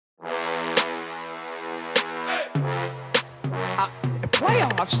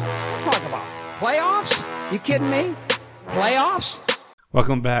Playoffs? Talk about playoffs? You kidding me? Playoffs?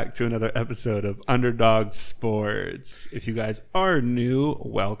 Welcome back to another episode of Underdog Sports. If you guys are new,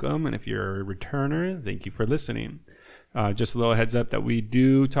 welcome. And if you're a returner, thank you for listening. Just a little heads up that we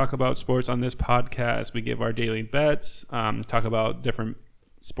do talk about sports on this podcast. We give our daily bets, talk about different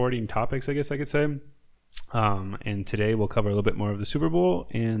sporting topics, I guess I could say. And today we'll cover a little bit more of the Super Bowl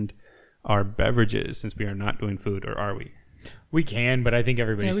and our beverages, since we are not doing food, or are we? We can, but I think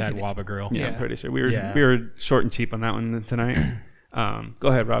everybody's had Waba Grill. Yeah, I'm pretty sure. We were short and cheap on that one tonight. Go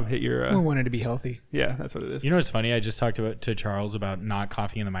ahead, Rob. Hit your. We wanted to be healthy. Yeah, that's what it is. You know what's funny? I just talked to Charles about not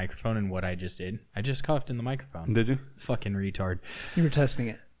coughing in the microphone, and what I just did. I just coughed in the microphone. Did you? Fucking retard. You were testing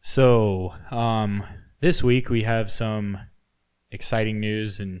it. So, this week we have some exciting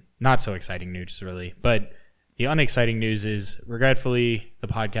news and not so exciting news, really. But the unexciting news is, regretfully, the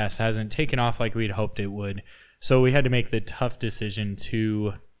podcast hasn't taken off like we'd hoped it would. So we had to make the tough decision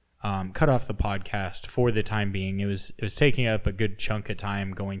to cut off the podcast for the time being. It was taking up a good chunk of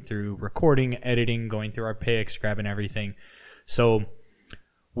time going through recording, editing, going through our picks, grabbing everything. So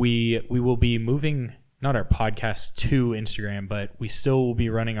we will be moving not our podcast to Instagram, but we still will be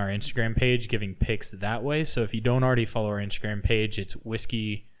running our Instagram page, giving picks that way. So if you don't already follow our Instagram page, it's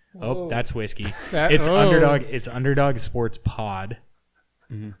whiskey. Oh, that's whiskey. Underdog. It's Underdog Sports Pod.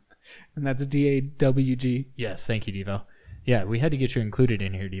 Mm-hmm. And that's DAWG. Yes, thank you, Devo. Yeah, we had to get you included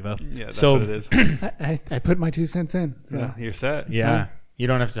in here, Devo. Yeah, that's what it is. I put my 2 cents in. So. Yeah, you're set. It's fine. You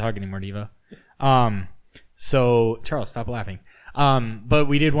don't have to talk anymore, Devo. So, Charles, stop laughing. But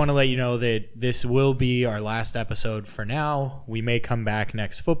we did want to let you know that this will be our last episode for now. We may come back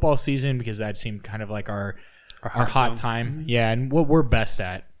next football season, because that seemed kind of like our hot time. Mm-hmm. Yeah, and what we're best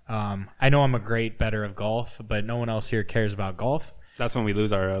at. I know I'm a great better of golf, but no one else here cares about golf. That's when we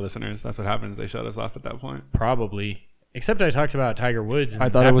lose our listeners. That's what happens. They shut us off at that point. Probably. Except I talked about Tiger Woods. And I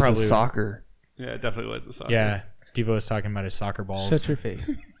thought it was a soccer. Yeah, it definitely was a soccer. Yeah, Devo was talking about his soccer balls. Shut your face.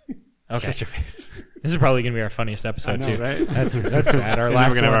 Okay. Shut your face. This is probably going to be our funniust episode, I know, too. Right? That's sad. Our last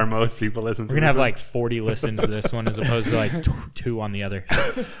we're going to one, have our most people listen to we're going to have like 40 listens to this one, as opposed to like 2 on the other.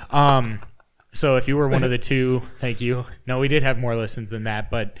 So if you were one of the 2, thank you. No, we did have more listens than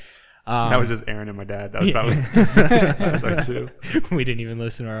that, but... that was just Aaron and my dad. That was probably that was our 2. We didn't even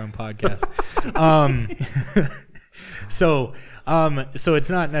listen to our own podcast. So it's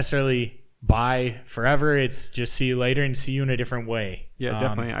not necessarily bye forever. It's just see you later and see you in a different way. Yeah,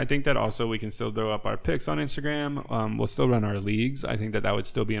 definitely. I think that also we can still throw up our picks on Instagram. We'll still run our leagues. I think that would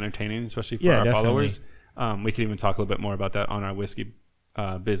still be entertaining, especially for our followers. We can even talk a little bit more about that on our Whiskey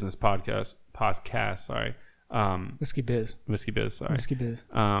Business podcast. Sorry. Whiskey Biz. Sorry. Whiskey Biz.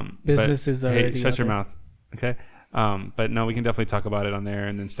 Business is already. Hey, shut your mouth. Okay. But no, we can definitely talk about it on there,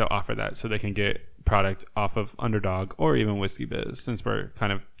 and then still offer that, so they can get product off of Underdog or even Whiskey Biz, since we're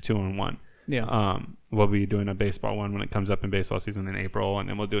kind of 2-in-1. Yeah. We'll be doing a baseball one when it comes up in baseball season in April, and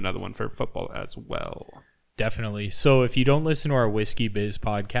then we'll do another one for football as well. Definitely. So if you don't listen to our Whiskey Biz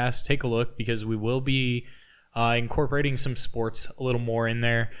podcast, take a look, because we will be incorporating some sports a little more in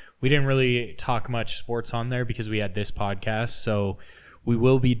there. We didn't really talk much sports on there because we had this podcast, so we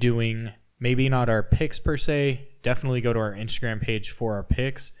will be doing maybe not our picks per se. Definitely go to our Instagram page for our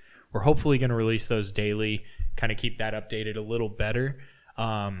picks. We're hopefully going to release those daily, kind of keep that updated a little better.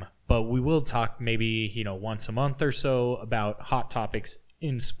 But we will talk maybe, once a month or so about hot topics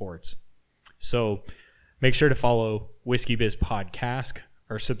in sports. So make sure to follow Whiskey Biz Podcast,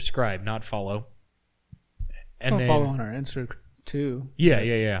 or subscribe, not follow. And then follow on our Instagram too.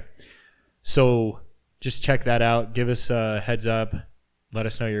 Yeah. So just check that out. Give us a heads up. Let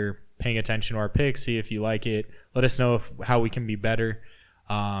us know you're paying attention to our picks. See if you like it. Let us know how we can be better.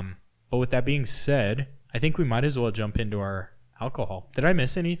 But with that being said, I think we might as well jump into our alcohol. Did I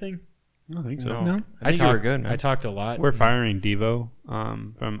miss anything? I don't think so. No. I think you were good, man. I talked a lot. We're firing Devo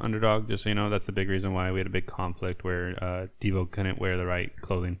from Underdog, just so you know. That's the big reason why we had a big conflict where Devo couldn't wear the right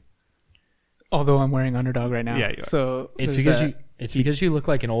clothing. Although I'm wearing Underdog right now. Yeah, you are. So it's because you look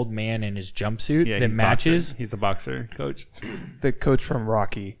like an old man in his jumpsuit that matches. Boxer. He's the boxer coach. The coach from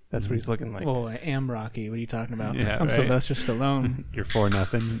Rocky. That's what he's looking like. Oh, I am Rocky. What are you talking about? Yeah, I'm right? Sylvester Stallone. You're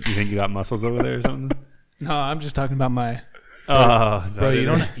 4-0. You think you got muscles over there or something? No, I'm just talking about my... Oh, bro, you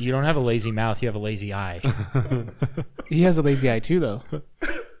don't have a lazy mouth. You have a lazy eye. He has a lazy eye too, though.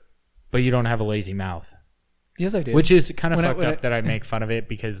 But you don't have a lazy mouth. Yes, I did. Which is kind of fucked up that I make fun of it,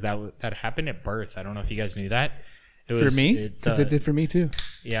 because that happened at birth. I don't know if you guys knew that. For me? Because it did for me too.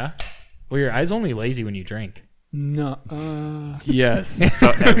 Yeah? Well, your eye's only lazy when you drink. No. Yes.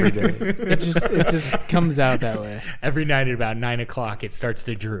 So every day. It just comes out that way. Every night at about 9 o'clock, it starts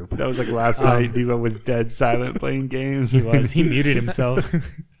to droop. That was like last night. Devo was dead silent playing games. He was. He muted himself.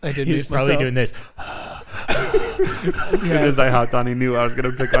 I did. He was probably doing this. As soon as I hopped on, he knew I was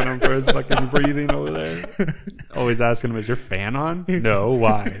going to pick on him for his fucking breathing over there. Always asking him, is your fan on? No,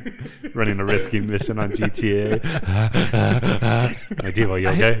 why? Running a risky mission on GTA. Like, Devo, you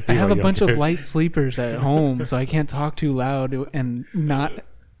okay? I have Devo, a you bunch okay? of light sleepers at home, so I can't talk too loud and not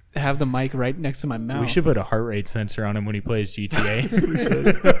have the mic right next to my mouth. We should put a heart rate sensor on him when he plays GTA.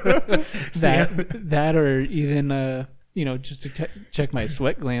 that or even just to check my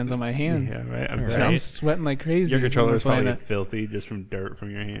sweat glands on my hands. Yeah, right. I'm sweating like crazy. Your controller is playing probably filthy just from dirt from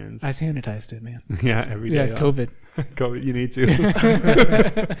your hands. I sanitized it, man. Yeah, every day. Yeah, COVID. COVID, you need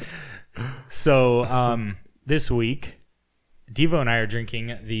to. So this week, Devo and I are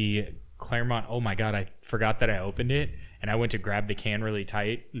drinking the Claremont. Oh my God, I forgot that I opened it. And I went to grab the can really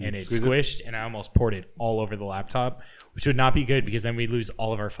tight, and it squished, and I almost poured it all over the laptop, which would not be good because then we'd lose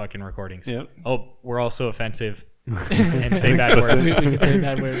all of our fucking recordings. Yep. Oh, we're also offensive and say bad words. We could say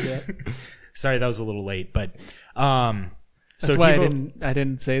bad words, yeah. Sorry, that was a little late, but that's so why Devo, I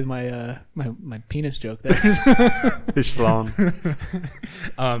didn't say my my penis joke there. Fish Sloan.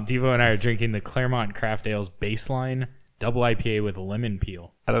 Devo and I are drinking the Claremont Craft Ales Baseline Double IPA with a lemon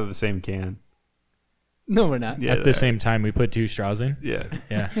peel. Out of the same can. No, we're not. Yeah, At the same time, we put 2 straws in. Yeah.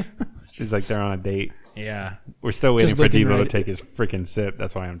 Yeah, She's like they're on a date. yeah. We're still waiting Just for looking Devo to right- take his freaking sip.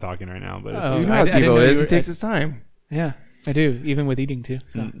 That's why I'm talking right now. But Oh, You know I how didn't Devo know is. you He were- takes his time. Yeah, I do. Even with eating too.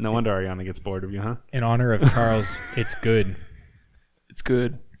 So. no wonder Ariana gets bored of you, huh? In honor of Charles, it's good. It's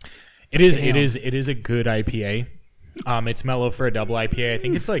good. It is. Damn. It is a good IPA. It's mellow for a double IPA. I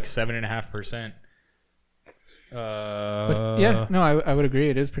think it's like 7.5%. But yeah, no, I would agree.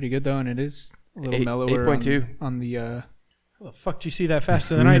 It is pretty good though, and it is a little 8- mellower 8.2. on the. How the fuck do you see that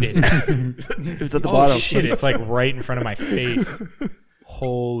faster than I did? It was at the Oh bottom. shit! It's like right in front of my face.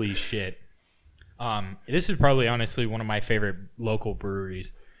 Holy shit! This is probably honestly one of my favorite local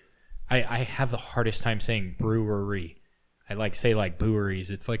breweries. I have the hardest time saying brewery. I say breweries.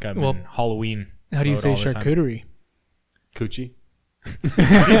 It's like I'm in Halloween. How do you mode say all the time. charcuterie? Coochie. Did you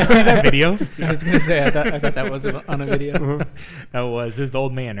see that video? I was gonna say I thought that was on a video. That was the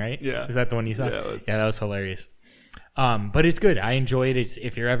old man, right? Yeah. Is that the one you saw? Yeah, it was. Yeah, that was hilarious. But it's good. I enjoy it. It's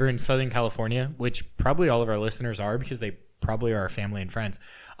if you're ever in Southern California, which probably all of our listeners are because they probably are our family and friends.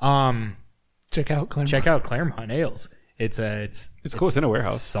 Check out Claremont. Check out Claremont Ales. It's Cool. It's in a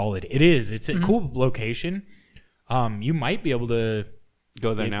warehouse. solid. It is. It's a cool location. You might be able to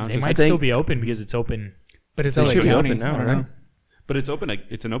Go there now. They Just- might still be open because it's open. But it's They LA should be County. open now, I don't right? know. but it's open.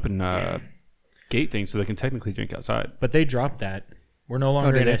 It's an open gate thing, so they can technically drink outside. But they dropped that. We're no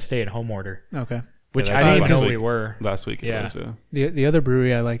longer did in a they? stay-at-home order, Okay. which Yeah, I that didn't was know last we week. were. Last week. Yeah. It was, The other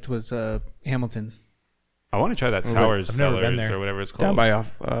brewery I liked was Hamilton's. I want to try that Oh, Sour I've never been Cellars there. or whatever it's Down called. by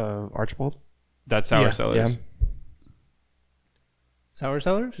off Archibald. That Sour Yeah. Cellars. Yeah. Sour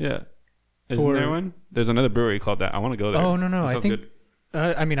Cellars? Yeah. Isn't Or- there one? There's another brewery called that. I want to go there. Oh no! That I sounds think. good.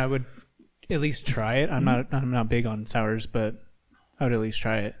 I mean, I would at least try it. I'm not big on sours, but I would at least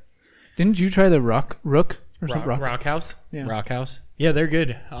try it. Didn't you try the Rook or something? Rock House. Yeah. Rock House. Yeah, they're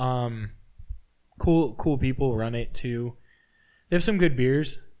good. Cool people run it too. They have some good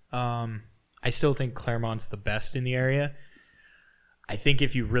beers. I still think Claremont's the best in the area. I think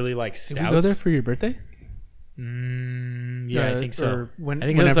if you really like Did stouts, we go there for your birthday? yeah, I think so. Or when, I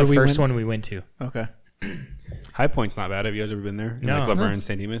think that was whenever the we first went? one we went to. Okay. High Point's not bad. Have you guys ever been there? In No. like Laverne and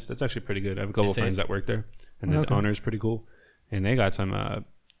St. Demas. That's actually pretty good. I have a couple Is it? friends that work there, and the Okay. owner's pretty cool. And they got some.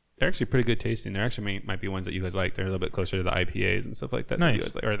 They're actually pretty good tasting. They're actually might be ones that you guys like. They're a little bit closer to the IPAs and stuff like that. that you Nice.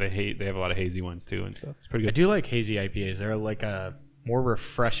 guys like. Or they have a lot of hazy ones too and stuff. It's pretty I good. do like hazy IPAs. They're like a more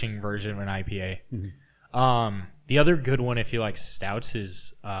refreshing version of an IPA. Mm-hmm. The other good one, if you like stouts,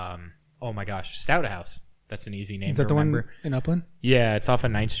 is oh my gosh, Stout House. That's an easy name Is that to the remember. one in Upland? Yeah, it's off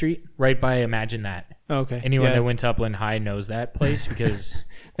of 9th Street, right by Imagine That. Oh, okay. Anyone Yeah, that went to Upland High knows that place because,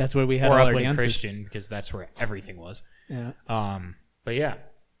 that's where we had or all our Upland dances. Christian because that's where everything was. Yeah. But yeah.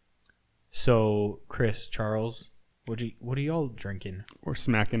 So Chris, Charles, what are y'all drinking? We're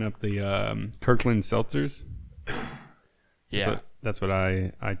smacking up the Kirkland seltzers. Yeah. That's what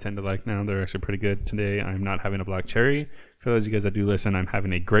I tend to like now. They're actually pretty good. Today I'm not having a black cherry. For those of you guys that do listen, I'm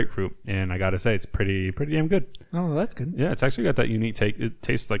having a grapefruit, and I gotta say it's pretty damn good. Oh, well, that's good. Yeah, it's actually got that unique take. It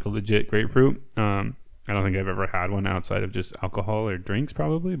tastes like a legit grapefruit. I don't think I've ever had one outside of just alcohol or drinks,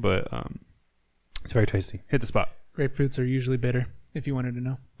 probably, but it's very tasty. Hit the spot. Grapefruits are usually bitter, if you wanted to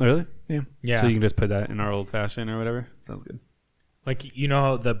know. Oh, really? Yeah. Yeah. So you can just put that in our old fashioned or whatever. Sounds good. Like, you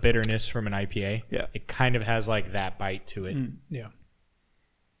know the bitterness from an IPA? Yeah. It kind of has like that bite to it. Yeah.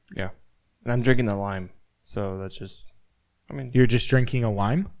 Yeah. And I'm drinking the lime. So that's just, I mean, You're just drinking a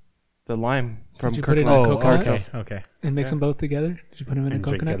lime? the lime from you put it in Kirkland. a coconut? okay. Okay. And mix them both together? Did you put them in And a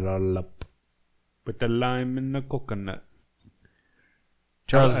drink coconut? it all up with the lime and the coconut.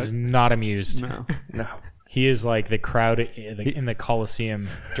 Charles is not amused. No. No. He is like the crowd in the Coliseum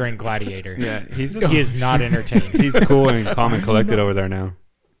during Gladiator. Yeah, he's just, He is not entertained. he's cool and calm and collected over there now.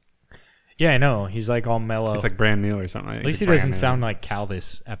 Yeah, I know. He's like all mellow. It's like brand new or something. At least he doesn't sound like Cal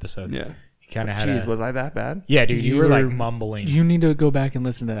this episode. Yeah. He kind of had Jeez, a... was I that bad? Yeah, dude, you were like were- mumbling. You need to go back and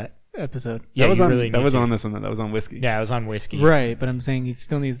listen to that episode. yeah, that was you on, really that need was to. on this one. That was on whiskey. Yeah, it was on whiskey. Right, but I'm saying he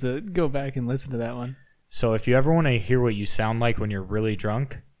still needs to go back and listen to that one. So if you ever want to hear what you sound like when you're really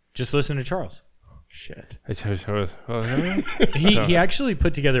drunk, just listen to Charles. Shit. He actually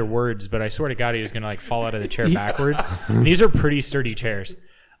put together words, but I swear to God he was going to like fall out of the chair backwards. And these are pretty sturdy chairs.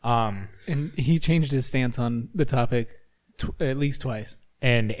 And he changed his stance on the topic at least twice.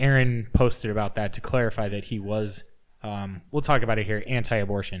 And Aaron posted about that to clarify that he was, we'll talk about it here,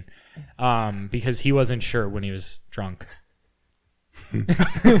 anti-abortion, because he wasn't sure when he was drunk,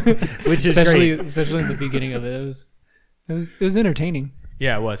 which is Especially great. in the beginning of it. It was entertaining.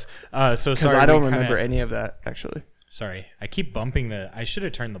 Yeah, it was. So Because sorry, I don't we kinda- remember any of that, actually. Sorry, I keep bumping the. I should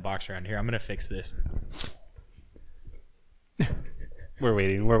have turned the box around here. I'm gonna fix this. We're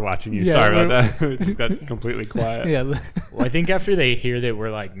waiting. We're watching you. Yeah, Sorry about we're- that. It just got completely quiet. Yeah. Well, I think after they hear that we're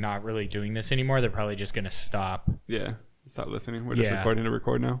like not really doing this anymore, they're probably just gonna stop. Yeah. Stop listening. We're just Yeah. recording to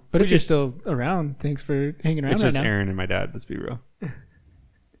record now. But We if you're just- still around, thanks for hanging around It's right just now. Aaron and my dad. Let's be real.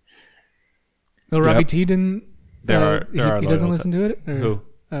 Well, Robbie T didn't. There are he doesn't loyal listen to it. Or,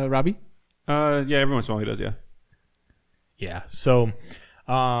 Who? Robbie. Yeah. Every once in a while he does. Yeah. Yeah. So,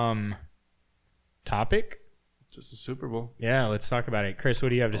 topic. Just a Super Bowl. Yeah, let's talk about it. Chris, what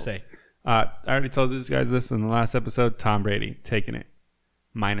do you have to say? I already told these guys this in the last episode. Tom Brady taking it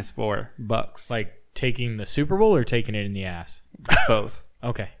 -4 bucks. Like taking the Super Bowl or taking it in the ass? Both.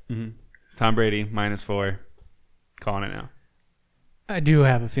 Okay. Tom Brady -4. Calling it now. I do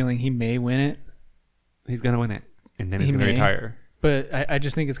have a feeling he may win it, He's gonna win it, and then he's He gonna may. retire. but I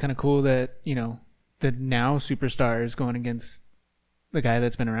just think it's kind of cool that the now superstar is going against the guy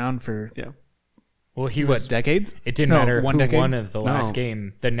that's been around for Yeah. Well, he what was. decades. It didn't No, matter one who decade? won of the last No.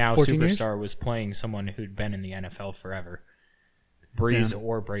 game. The now 14 years? superstar was playing someone who'd been in the NFL forever. Breeze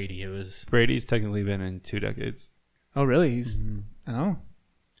or Brady. It was. Brady's technically been in 2 decades. Oh, really? He's oh,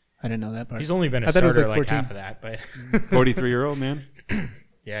 I didn't know that part. He's only been a I thought it was starter like like 14. half of that, but 43-year-old man.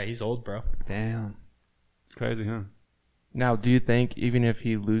 yeah, he's old, bro. Damn. Crazy, huh? Now, do you think even if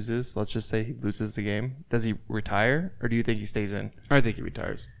he loses, let's just say he loses the game, does he retire? Or do you think he stays in? I think he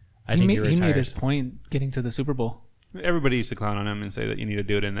retires. I think he he made retires. his point getting to the Super Bowl. Everybody used to clown on him and say that you need to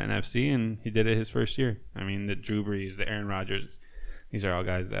do it in the NFC, and he did it his first year. I mean, the Drew Brees, the Aaron Rodgers, these are all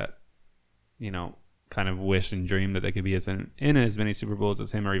guys that, kind of wish and dream that they could be in as many Super Bowls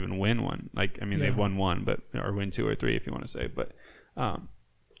as him or even win one. Like, I mean, they've won one, or win 2 or 3 if you want to say. But,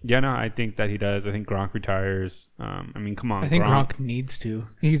 yeah, no, I think that he does. I think Gronk retires. I mean, come on. I think Gronk needs to.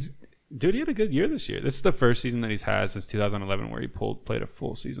 Dude, he had a good year this year. This is the first season that he's had since 2011 where he played a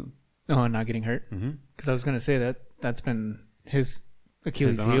full season. Oh, and not getting hurt. Mm-hmm. Because I was going to say that's been his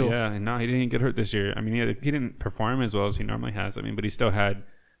Achilles His heel. Yeah, and no, he didn't get hurt this year. I mean, he didn't perform as well as he normally has. I mean, but he still had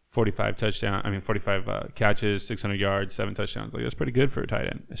 45 catches, 600 yards, 7 touchdowns. Like, that's pretty good for a tight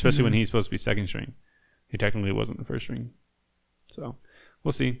end, especially when he's supposed to be second string. He technically wasn't the first string. So,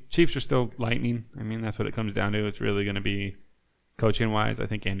 we'll see. Chiefs are still lightning. I mean, that's what it comes down to. It's really going to be coaching-wise. I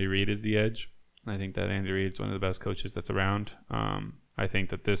think Andy Reid is the edge. I think that Andy Reid's one of the best coaches that's around. I think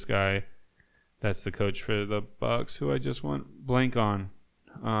that this guy, that's the coach for the Bucs, who I just went blank on.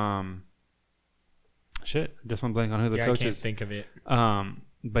 I just went blank on who the coach I can't is. think of it.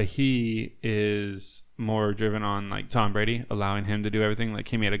 But he is more driven on like Tom Brady, allowing him to do everything. Like,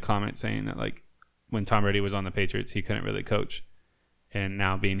 he made a comment saying that like when Tom Brady was on the Patriots, he couldn't really coach, and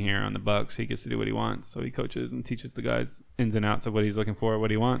now being here on the Bucs, he gets to do what he wants. So he coaches and teaches the guys ins and outs of what he's looking for, what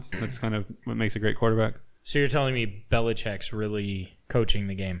he wants. That's kind of what makes a great quarterback. So you're telling me Belichick's really coaching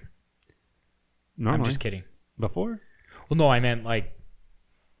the game? Normally, I'm just kidding. before Well, no, I meant like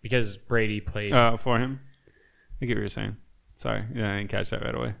because Brady played, for him. I get what you're saying. Sorry, yeah, I didn't catch that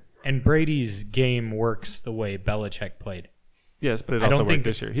right away. and Brady's game works the way Belichick played. Yes, but it I also don't worked think-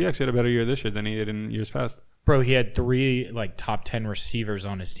 this year. He actually had a better year this year than he did in years past. Bro, he had 3 like top 10 receivers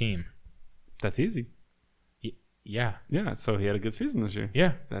on his team. That's easy. Yeah, Yeah, so he had a good season this year.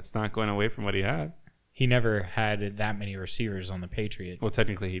 yeah. That's not going away from what he had. He never had that many receivers on the Patriots. Well,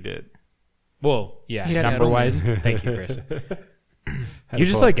 technically he did. Well, yeah, He had number wise. Edelman. Thank you, Chris. You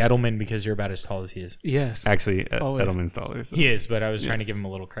just like Edelman because you're about as tall as he is. Yes. Actually, Always. Edelman's taller. So. He is, but I was trying to give him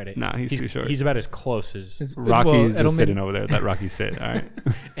a little credit. Nah, he's too short. He's about as close as. Rocky's Edelman- just sitting over there. Let Rocky sit. All right.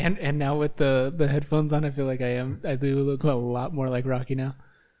 And now with the headphones on, I feel like I do look a lot more like Rocky now.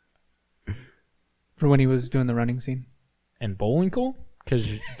 For when he was doing the running scene. And Bullwinkle? Because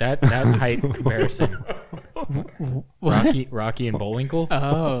that height comparison. Rocky and Bullwinkle?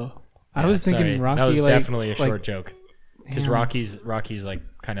 Oh. I Yeah, was thinking sorry. Rocky. That was like, definitely a like- short joke. Because Damn. Rocky's like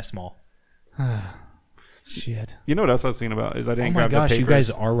kind of small. Shit. You know what else I was thinking about is I didn't Oh my grab gosh, the you papers.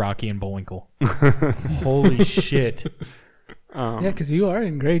 guys are Rocky and Bullwinkle. Holy shit. Yeah, because you are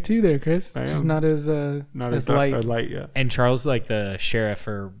in gray too, there, Chris. I Just am. not as Not as dark light. or light, yeah. And Charles like the sheriff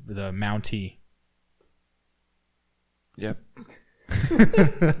or the Mountie. Yep.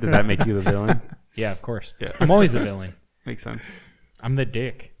 Does that make you the villain? Yeah, of course. Yeah. I'm always the villain. Makes sense. I'm the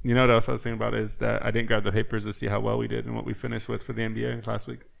dick. You know what else I was thinking about is that I didn't grab the papers to see how well we did and what we finished with for the NBA last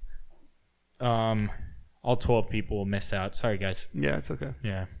week. All 12 people will miss out. Sorry, guys. Yeah, it's okay.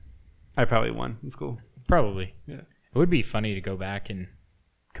 Yeah, I probably won. It's cool. probably. Yeah. It would be funny to go back and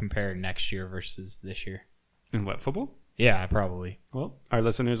compare next year versus this year. In what, football? Yeah, probably. Well, our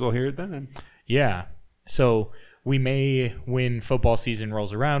listeners will hear it then. Yeah. So we may, when football season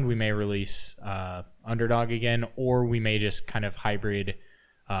rolls around, we may release Underdog again, or we may just kind of hybrid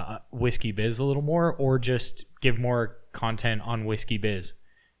Whiskey Biz a little more, or just give more content on Whiskey Biz.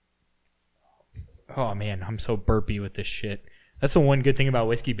 Oh man, I'm so burpy with this shit. That's the one good thing about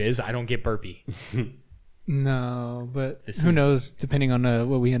Whiskey Biz. I don't get burpy. No, but This who is- knows? Depending on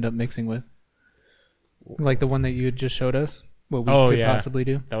what we end up mixing with, like the one that you had just showed us, what we Oh, could yeah. possibly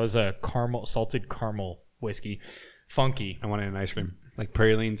do. That was a salted caramel whiskey. Funky. I wanted an ice cream. Like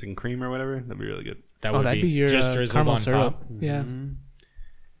pralines and cream or whatever. That'd be really good. That Oh, would that'd be your just drizzled caramel on syrup. top. Yeah.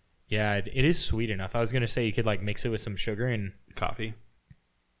 Yeah, it is sweet enough. I was gonna say you could like mix it with some sugar and Coffee.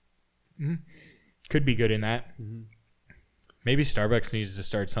 could be good in that. Mm-hmm. Maybe Starbucks needs to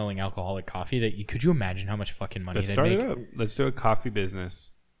start selling alcoholic coffee. Could you imagine how much fucking money Let's they'd start make? it up. Let's do a coffee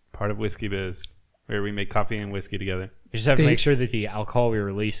business. Part of Whiskey Biz. Where we make coffee and whiskey together. You just have to They- make sure that the alcohol we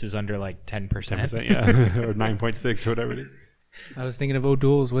release is under like 10%. 10%, yeah. Or 9.6 or whatever it is. I was thinking of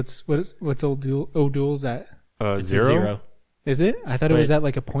O'Doul's. What's O'Doul's at? It's Zero? a zero. Is it? I thought it was Wait. at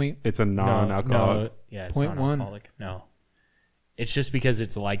like a point. It's a non-alcoholic. No, yeah, it's 0.1. non-alcoholic. No, it's just because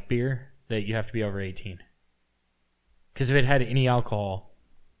it's like beer that you have to be over 18. Because if it had any alcohol,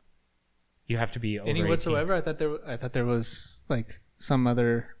 you have to be over Any 18. whatsoever? I thought there was like some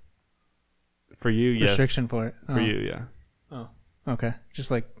other For you, yes. restriction for it. For you, yeah. Oh, okay.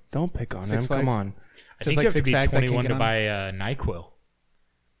 Just like Don't pick on Six him. Come Flags. on. I just think like you have to Six be Flags, I can't 21 get to on. buy NyQuil.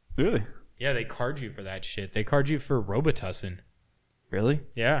 Really? Yeah, they card you for that shit. They card you for Robitussin. Really?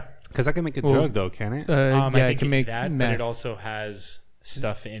 Yeah. Because I can make a Well, drug, though, can it? yeah, I it think can make that, but meth. it also has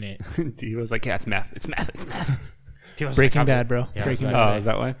stuff in it. He was like, yeah, it's meth. It's meth. It's meth. Breaking Bad, bro. Yeah, Breaking I was Bad. about Oh, to is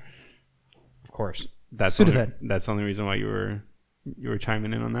that why? Of course. That's Sudafed. that's the only reason why you were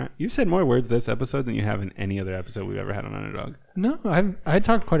chiming in on that. You've said more words this episode than you have in any other episode we've ever had on Underdog. No, I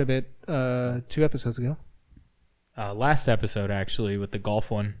talked quite a bit 2 episodes ago. Last episode, actually, with the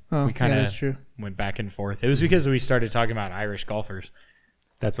golf one, Oh, we kind yeah, of that's true. went back and forth. It was because we started talking about Irish golfers.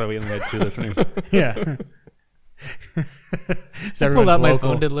 That's why we only had 2 listeners. Yeah. So I pulled out my local.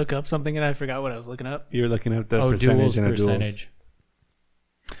 phone to look up something and I forgot what I was looking up. You were looking at the Oh, percentage duels and a duels. percentage.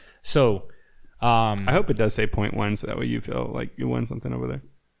 So, I hope it does say 0.1 so that way you feel like you won something over there.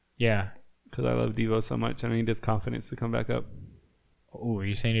 yeah. Because I love Devo so much and I need his confidence to come back up. Oh, are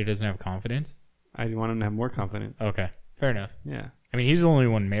you saying he doesn't have confidence? I want him to have more confidence. Okay, fair enough. Yeah. I mean, he's the only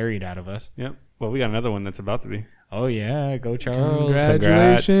one married out of us. Yep. Well, we got another one that's about to be. Oh yeah, go Charles.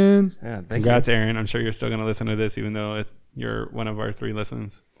 Congratulations. Yeah, thank Congrats, Aaron. I'm sure you're still going to listen to this even though you're one of our 3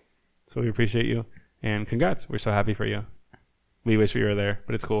 listens. So we appreciate you. And congrats. We're so happy for you. We wish we were there,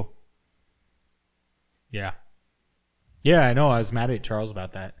 but it's cool. Yeah. Yeah, I know. I was mad at Charles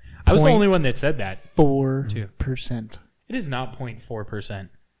about that. I was the Point- only one that said that. 4%. It is not 0.4%.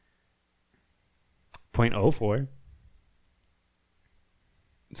 0.04.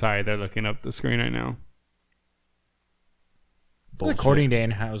 Sorry, they're looking up the screen right now. According to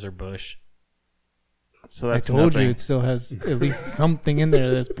Anheuser-Busch. you. So I that's told nothing. you it still has at least something in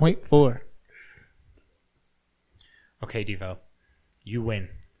there that's 0.4. Okay, Devo. You win.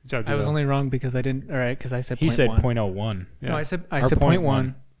 Good job, I was Devo. only wrong because I didn't. All right, because I said He 0.1. said 0.01. Yeah. No, I said Or 0.1.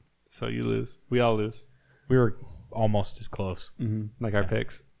 0.1. So you lose. We all lose. We were almost as close. Like our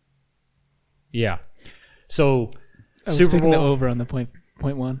picks. Yeah. So, I was Super taking the Bowl- over on the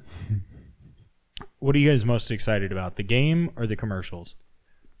 0.1. what are you guys most excited about? The game or the commercials?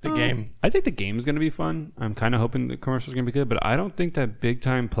 The game. I think the game's going to be fun. I'm kind of hoping the commercial's going to be good, but I don't think that big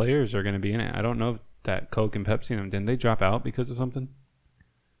time players are going to be in it. I don't know if that Coke and Pepsi and them, didn't they drop out because of something?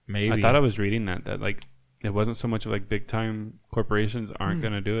 Maybe. I thought I was reading that like it wasn't so much of like big time corporations aren't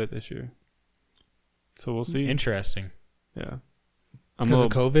going to do it this year. So we'll see. Interesting. Yeah. Because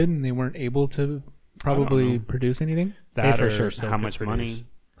of COVID and they weren't able to probably know. produce anything. That for or sure still how could much produce. money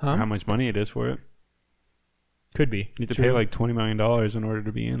Huh? how much money it is for it. Could be. You need to True. pay like $20 million in order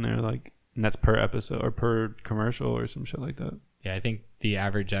to be in there, like, and that's per episode or per commercial or some shit like that. Yeah, I think the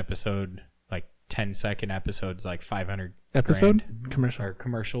average episode, like 10-second episodes, like 500 Episode? grand. Commercial. Or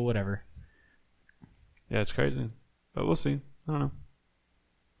commercial, whatever. Yeah, it's crazy, but we'll see. I don't know.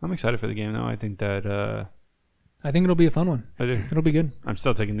 I'm excited for the game though. I think that I think it'll be a fun one. I do. It'll be good. I'm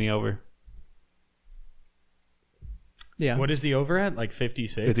still taking the over. Yeah. What is the over at? Like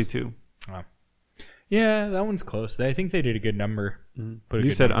 56? 52. Yeah, that one's close. I think they did a good number. Put a You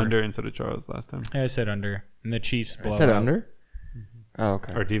good said number. under instead of Charles last time, Yeah, I said under. And the Chiefs I blow said out. under? Oh,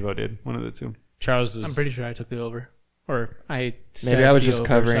 okay. or Devo did. One of the two. Charles was... I'm pretty sure I took the over. Or I said Maybe I was the just over,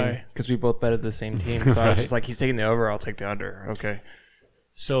 covering sorry. because we both betted the same team. So I was Right. just like, he's taking the over. I'll take the under. Okay.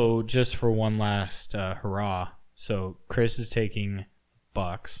 So just for one last hurrah. So Chris is taking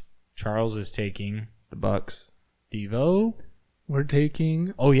Bucks. Charles is taking The Bucks. Devo. We're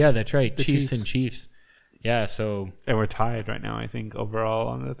taking... Oh, yeah, that's right. The Chiefs Chiefs. and Chiefs. Yeah, so... And we're tied right now, I think, overall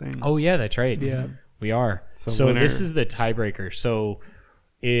on the thing. Oh, yeah, that's right. Yeah. We are. So So winner- this is the tiebreaker. So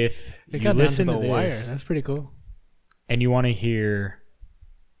if It you got listen down to to the wire. this That's pretty cool. and you want to hear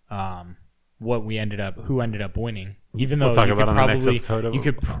what we ended up, who ended up winning, even though We'll talk you about could on the next probably, episode of you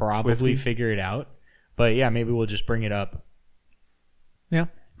could probably Whiskey. figure it out. But yeah, maybe we'll just bring it up. Yeah.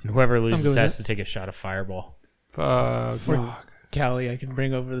 And whoever good loses with has that. to take a shot of Fireball. Fuck. Cali, I can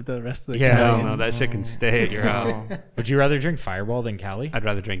bring over the rest of the Yeah. Hell Cali. no, that shit can stay at your house. Would you rather drink Fireball than Cali? I'd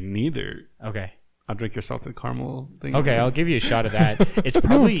rather drink neither. Okay. I'll drink your salted caramel thing. Okay, I'll give you a shot of that. It's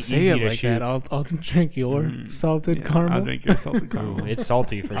probably Don't say easy it to like shoot. that. I'll drink your salted Yeah, caramel. I'll drink your salted caramel. It's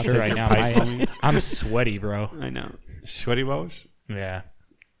salty for I'll sure take right your now. pipe, homie. I'm sweaty, bro. I know. Sweaty Walsh? Yeah.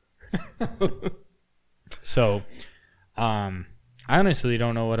 So, I honestly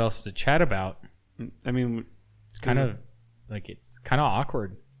don't know what else to chat about. I mean, It's kind of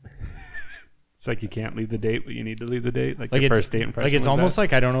awkward. it's like you can't leave the date, but you need to leave the date. Like Like your it's first date impression. like it's was almost that?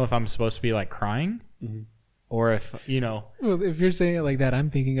 like I don't know if I'm supposed to be like crying, Mhm. or if Well, if you're saying it like that, I'm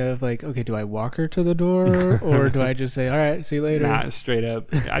thinking of like, okay, do I walk her to the door or do I just say, all right, see you later? Nah, straight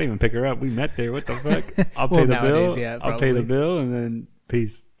up. I didn't even pick her up. We met there. What the fuck? I'll Well, pay the nowadays, bill. yeah, I'll pay the probably. bill and then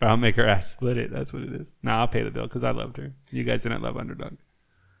peace. Or I'll make her ass split it. That's what it is. Nah, I'll pay the bill because I loved her. You guys didn't love Underdog.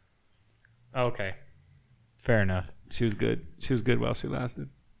 okay, fair enough. She was good. She was good while she lasted.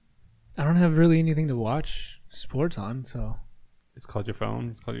 I don't have really anything to watch sports on, so It's called your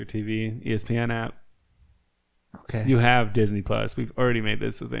phone. It's called your TV. ESPN app. okay. You have Disney Plus. We've already made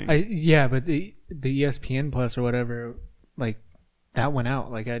this a thing. Yeah, but the ESPN Plus or whatever, like that went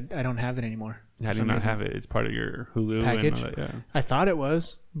out. Like I don't have it anymore. How for do you some not reason. have it? It's part of your Hulu Package? and all that. Yeah. I thought it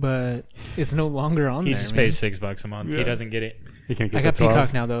was, but it's no longer on He there. just man. pays $6 a month. He Yeah. doesn't get it. You can't get I got the 12.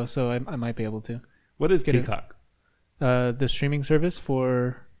 Peacock now though, so I might be able to. What is Get it. Peacock? The streaming service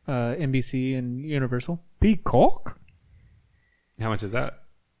for NBC and Universal. Peacock. How much is that?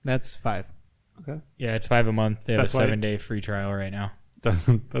 That's $5. Okay. Yeah, it's $5 a month. They have That's a why- 7-day free trial right now. That's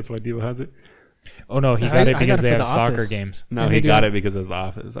why Devo has it. Oh no, he I- got it I because got it they for have The soccer Office. games. No, And he they do got have- it because of The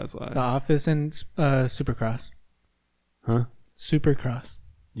Office. That's why. The Office and Supercross. Huh? Supercross.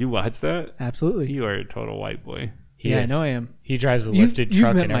 You watch that? Absolutely. You are a total white boy. He Yeah, I is. know I am. He drives a You- lifted you've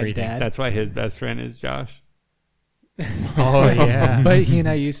truck met and my everything. dad. That's why his best friend is Josh. Oh yeah. But he and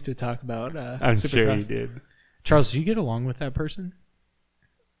I used to talk about I'm sure he Supercross. did. Charles, did you get along with that person?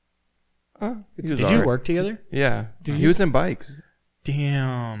 He was Did you alright. work together? Yeah. Do He you? was in bikes.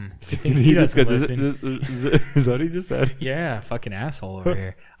 Damn. Good thing he just doesn't got listen. is that what he just said? Yeah, fucking asshole over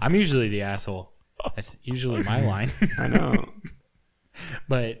here. I'm usually the asshole. That's usually my line. I know.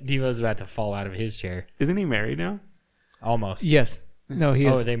 But Devo's about to fall out of his chair. Isn't he married now? Almost. Yes. No, he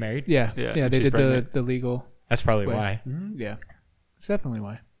Oh, is. are they married? Yeah. Yeah, Yeah, and they she's did pregnant. the legal That's probably way. why. Mhm, yeah. It's definitely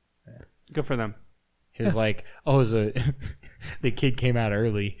why. Good for them. He was like, oh, it was the kid came out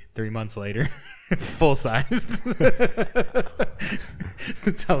early 3 months later. Full size.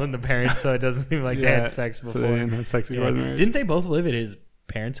 Telling the parents so it doesn't seem like they Yeah, had sex so before. they didn't have sex before Yeah. the marriage. Didn't they both live at his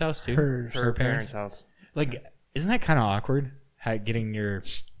parents' house too? Hers. Her parents. house. Like, isn't that kind of awkward? Getting your.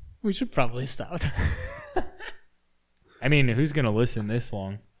 We should probably stop. I mean, who's gonna listen this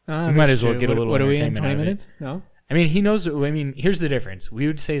long? We That's might as well true. get a What- little What are we in? entertainment 20 out of it. minutes? No. I mean, he knows. I mean, here's the difference. We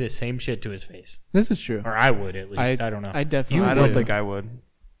would say the same shit to his face, This is true. or I would at least. I don't know. I definitely. You I would. don't think I would.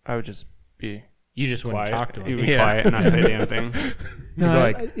 I would just be. You just wouldn't Quiet. talk to You'd him. be quiet and not say a damn thing. You'd be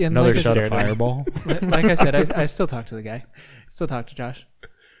like, another shot of Fireball. Like I said, I still talk to the guy. Still talk to Josh.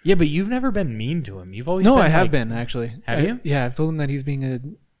 Yeah, but you've never been mean to him. You've always No, been I have like- been actually. Have you? Yeah, I've told him that he's being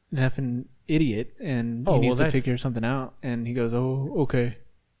an effing idiot and Oh, he well, needs to that's- figure something out. And he goes, "Oh, okay."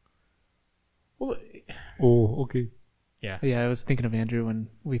 Well, Oh, okay. Yeah, I was thinking of Andrew when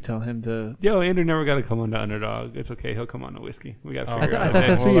we tell him to. Yo, Andrew never got to come on to Underdog. It's okay. He'll come on to Whiskey. We got to Oh, figure I out. thought a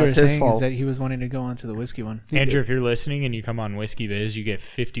that's day. what you were that's his saying, fault. is that he was wanting to go on to the whiskey one. Andrew, if you're listening and you come on Whiskey Biz, you get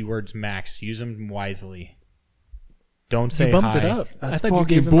 50 words max. Use them wisely. Don't say You bumped hi. it up. I thought you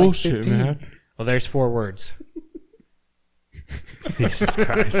gave him like 15. Well, there's 4 words. Jesus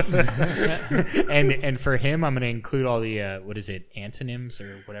Christ. and for him, I'm going to include all the what is it, antonyms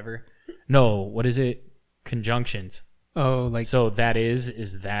or whatever? No, what is it? Conjunctions. Oh, like So that is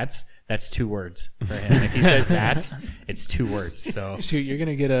that's 2 words for him. If he says that's, it's 2 words. So shoot, you're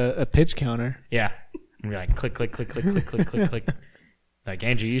gonna get a pitch counter. yeah, I'm like click click click click click click click click. Like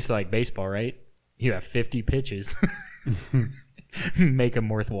Andrew, you used to like baseball, right? You have 50 pitches. Make them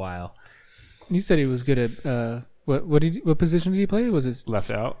worthwhile. You said he was good at what position did he play? Was it?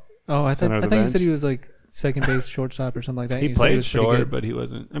 Left out. Oh, I Center thought of the you bench. said he was like second base, shortstop, or something like that. He You said played was pretty short, good. but he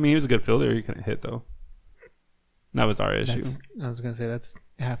wasn't. I mean, he was a good fielder. He couldn't hit, though. That was our issue. I was gonna say that's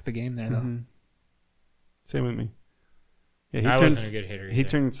half the game there, though. Mhm. Same with me. Yeah, I turns, wasn't a good hitter. He either.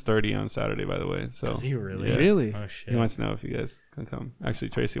 turns 30 on Saturday, by the way. So Does he really? Yeah. Really? Oh shit! He wants to know if you guys can come. Actually,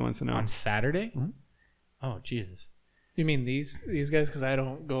 Tracy wants to know. On Saturday? Mhm. Oh Jesus! You mean these guys? Because I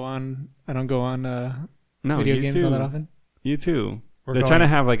don't go on No, video you games too. all that often. You too. We're They're going- trying to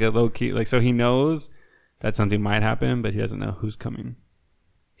have like a low key, like, so he knows that something might happen, but he doesn't know who's coming.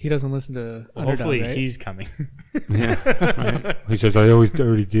 He doesn't listen to Well, Underdog, hopefully right? he's coming. Yeah. Right. He says, I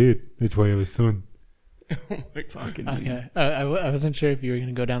already did. That's why I was son. Fucking Okay. I wasn't sure if you were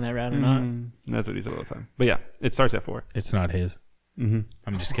gonna go down that route or not. That's what he said all the time. But yeah, it starts at 4. It's not his. Mm-hmm.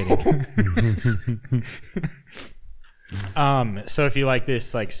 I'm just kidding. So if you like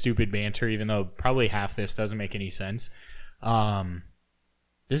this like stupid banter, even though probably half this doesn't make any sense,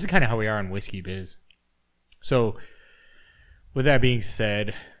 this is kind of how we are on Whiskey Biz. So with that being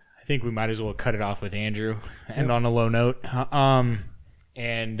said, I think we might as well cut it off with Andrew and on a low note.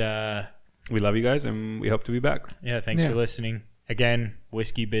 We love you guys, and we hope to be back. Yeah, thanks Yeah. for listening. Again,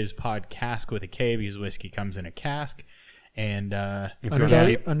 Whiskey Biz Podcast with a K because whiskey comes in a cask. And If you Underdog- want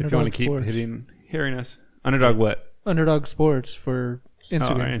to keep, Underdog keep Sports. hearing us, Underdog what? Underdog Sports for Oh, our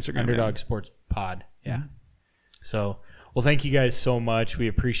Instagram. Instagram. Underdog Sports Pod. Yeah. So, well, thank you guys so much. We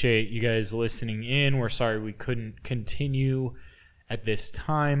appreciate you guys listening in. We're sorry we couldn't continue at this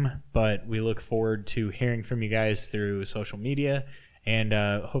time, but we look forward to hearing from you guys through social media and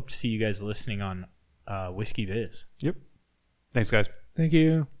hope to see you guys listening on Whiskey Biz. Yep. Thanks, guys. Thank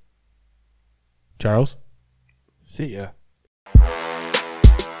you. Charles? See ya.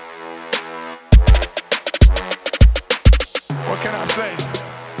 What can I say?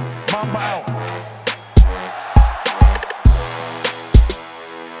 Mamba out.